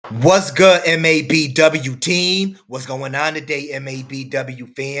What's good, MABW team? What's going on today,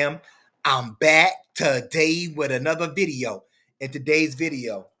 MABW fam? I'm back today with another video. In today's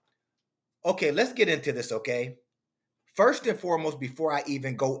video, okay, let's get into this, okay? First and foremost, before I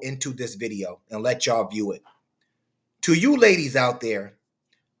even go into this video and let y'all view it, to you ladies out there,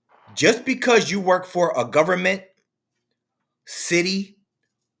 just because you work for a government, city,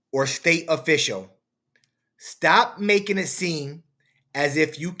 or state official, stop making it seem as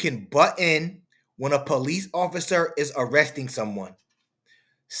if you can butt in when a police officer is arresting someone.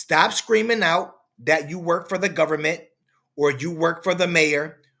 Stop screaming out that you work for the government or you work for the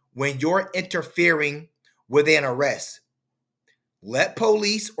mayor when you're interfering with an arrest. Let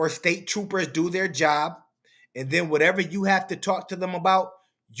police or state troopers do their job, and then whatever you have to talk to them about,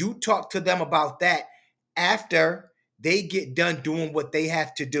 you talk to them about that after they get done doing what they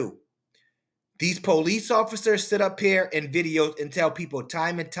have to do. These police officers sit up here in videos and tell people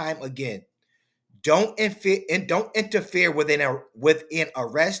time and time again, don't interfere with an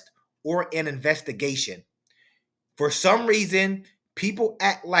arrest or an investigation. For some reason, people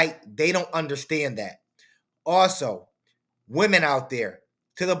act like they don't understand that. Also, women out there,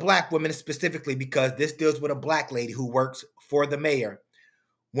 to the black women specifically, because this deals with a black lady who works for the mayor.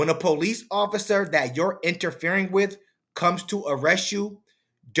 When a police officer that you're interfering with comes to arrest you,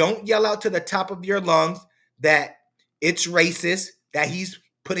 don't yell out to the top of your lungs that it's racist, that he's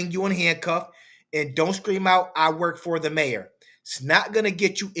putting you in handcuffs, and don't scream out, I work for the mayor. It's not going to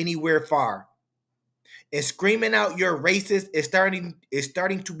get you anywhere far. And screaming out you're racist is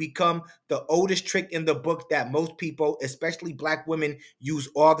starting to become the oldest trick in the book that most people, especially black women, use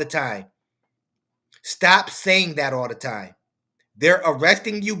all the time. Stop saying that all the time. They're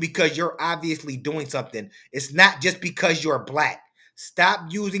arresting you because you're obviously doing something. It's not just because you're black. Stop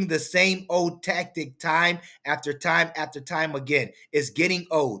using the same old tactic time after time after time again. It's getting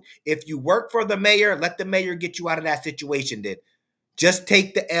old. If you work for the mayor, let the mayor get you out of that situation then. Just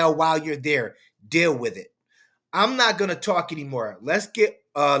take the L while you're there. Deal with it. I'm not going to talk anymore. Let's get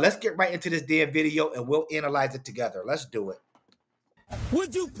right into this damn video and we'll analyze it together. Let's do it.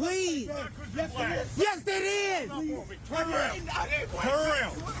 Would you please? Yes, it is. Turn around. Turn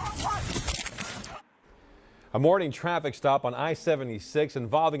around. A morning traffic stop on I-76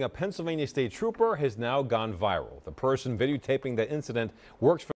 involving a Pennsylvania state trooper has now gone viral. The person videotaping the incident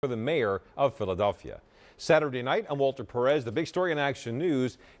works for the mayor of Philadelphia. Saturday night, I'm Walter Perez. The big story in Action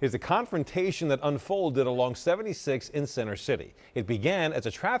News is the confrontation that unfolded along 76 in Center City. It began as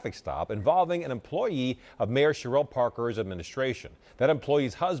a traffic stop involving an employee of Mayor Cherelle Parker's administration. That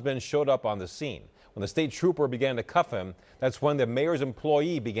employee's husband showed up on the scene. When the state trooper began to cuff him, that's when the mayor's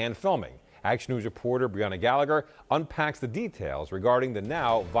employee began filming. Action News reporter Brianna Gallagher unpacks the details regarding the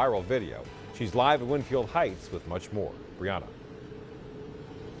now viral video. She's live in Winfield Heights with much more. Brianna.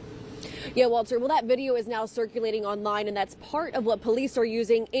 Yeah, Walter, well, that video is now circulating online, and that's part of what police are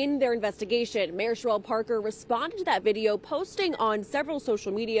using in their investigation. Mayor Cherelle Parker responded to that video, posting on several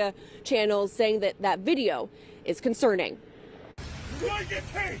social media channels saying that that video is concerning.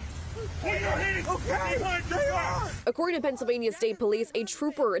 According to Pennsylvania State Police, a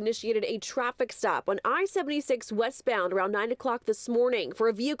trooper initiated a traffic stop on I-76 westbound around 9 o'clock this morning for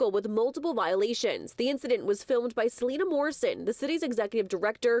a vehicle with multiple violations. The incident was filmed by Selena Morrison, the city's executive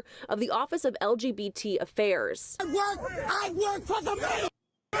director of the Office of LGBT Affairs. I work for the mayor.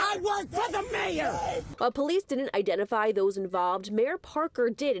 I work for the mayor. While police didn't identify those involved, Mayor Parker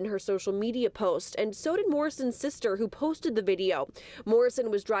did in her social media post, and so did Morrison's sister, who posted the video. Morrison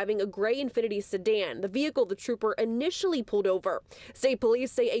was driving a gray Infiniti sedan, the vehicle the trooper initially pulled over. State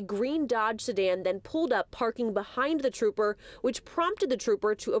police say a green Dodge sedan then pulled up, parking behind the trooper, which prompted the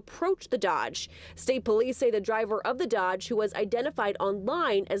trooper to approach the Dodge. State police say the driver of the Dodge, who was identified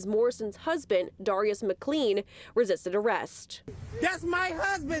online as Morrison's husband, Darius McLean, resisted arrest. That's my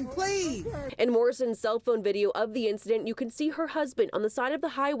husband, please. In Morrison's cell phone video of the incident, you can see her husband on the side of the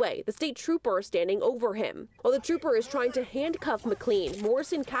highway, the state trooper standing over him. While the trooper is trying to handcuff McLean,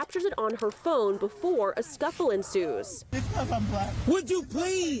 Morrison captures it on her phone before a scuffle ensues. Would you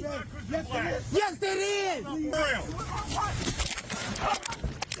please? Yes, it is.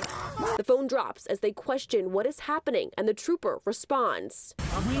 The phone drops as they question what is happening, and the trooper responds.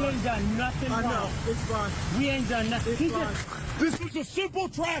 We ain't done nothing wrong. I know, it's fine. We ain't done nothing. This was a simple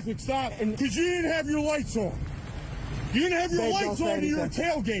traffic stop because you didn't have your lights on. You didn't have your lights on and you were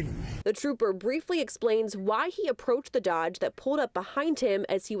tailgating. The trooper briefly explains why he approached the Dodge that pulled up behind him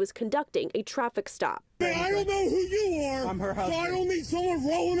as he was conducting a traffic stop. Man, I don't know who you are, I'm her husband. so I don't need someone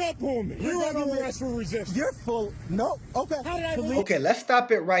rolling up on me. You're under arrest for resistance. You're full. No. Okay. How did I Okay, let's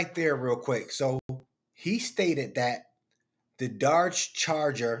stop it right there real quick. So he stated that the Dodge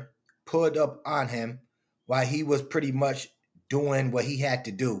Charger pulled up on him while he was pretty much doing what he had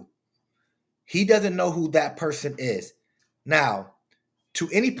to do. He doesn't know who that person is. Now, to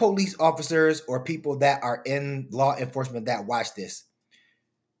any police officers or people that are in law enforcement that watch this,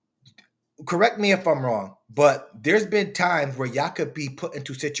 correct me if I'm wrong, but there's been times where y'all could be put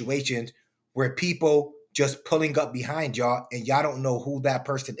into situations where people just pulling up behind y'all and y'all don't know who that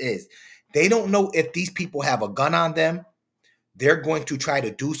person is. They don't know if these people have a gun on them. They're going to try to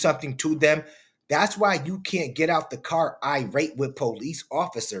do something to them. That's why you can't get out the car irate with police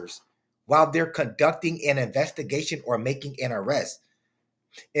officers while they're conducting an investigation or making an arrest.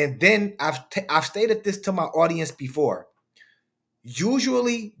 And then I've stated this to my audience before.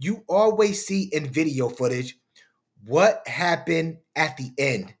 Usually, you always see in video footage what happened at the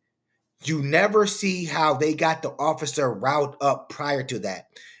end. You never see how they got the officer riled up prior to that.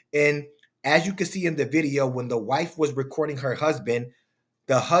 And as you can see in the video, when the wife was recording her husband,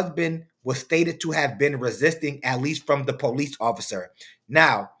 the husband was stated to have been resisting, at least from the police officer.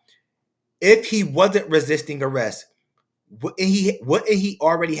 Now, if he wasn't resisting arrest, wouldn't he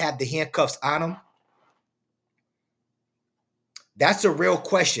already have the handcuffs on him? That's a real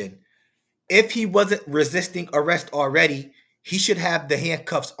question. If he wasn't resisting arrest already, he should have the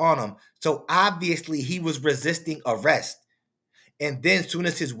handcuffs on him. So obviously he was resisting arrest. And then as soon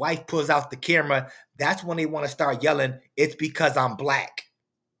as his wife pulls out the camera, that's when they want to start yelling, "It's because I'm black.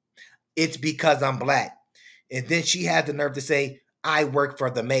 It's because I'm black." And then she has the nerve to say, "I work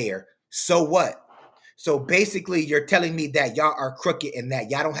for the mayor." So what? So basically, you're telling me that y'all are crooked and that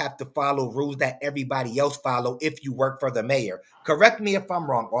y'all don't have to follow rules that everybody else follow if you work for the mayor. Correct me if I'm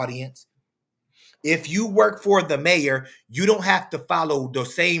wrong, audience. If you work for the mayor, you don't have to follow the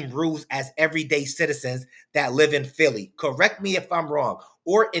same rules as everyday citizens that live in Philly. Correct me if I'm wrong,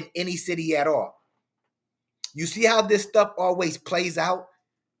 or in any city at all. You see how this stuff always plays out?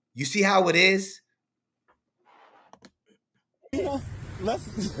 You see how it is? This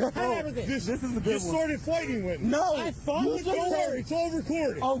is a good one. Started fighting with me. No, I fought with you. Don't worry, it's all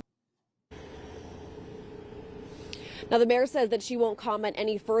recorded. Oh. Now, the mayor says that she won't comment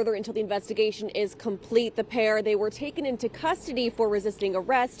any further until the investigation is complete. The pair, they were taken into custody for resisting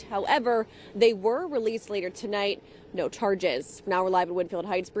arrest. However, they were released later tonight. No charges. Now we're live in Winfield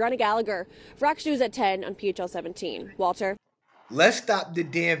Heights. Brianna Gallagher, Fox News at 10 on PHL 17. Walter. Let's stop the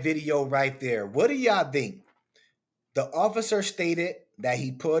damn video right there. What do y'all think? The officer stated that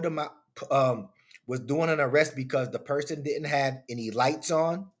he put him out, was doing an arrest because the person didn't have any lights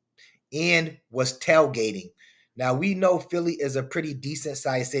on and was tailgating. Now, we know Philly is a pretty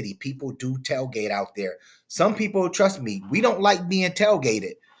decent-sized city. People do tailgate out there. Some people, trust me, we don't like being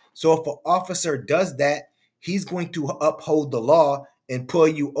tailgated. So if an officer does that, he's going to uphold the law and pull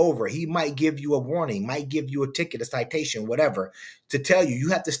you over. He might give you a warning, might give you a ticket, a citation, whatever, to tell you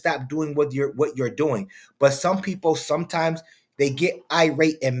have to stop doing what you're doing. But some people, sometimes they get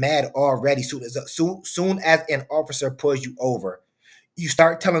irate and mad already soon as an officer pulls you over. You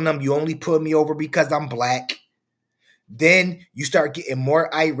start telling them you only pulled me over because I'm black. Then you start getting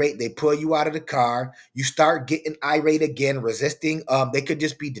more irate. They pull you out of the car. You start getting irate again, resisting. They could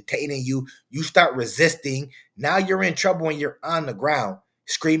just be detaining you. You start resisting. Now you're in trouble when you're on the ground,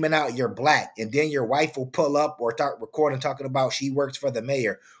 screaming out you're black. And then your wife will pull up or start recording, talking about she works for the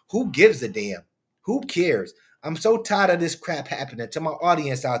mayor. Who gives a damn? Who cares? I'm so tired of this crap happening. To my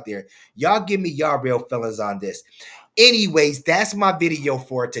audience out there, y'all give me y'all real feelings on this. Anyways, that's my video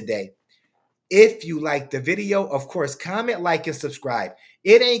for today. If you like the video, of course, comment, like, and subscribe.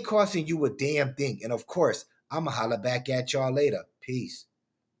 It ain't costing you a damn thing. And of course, I'm going to holler back at y'all later. Peace.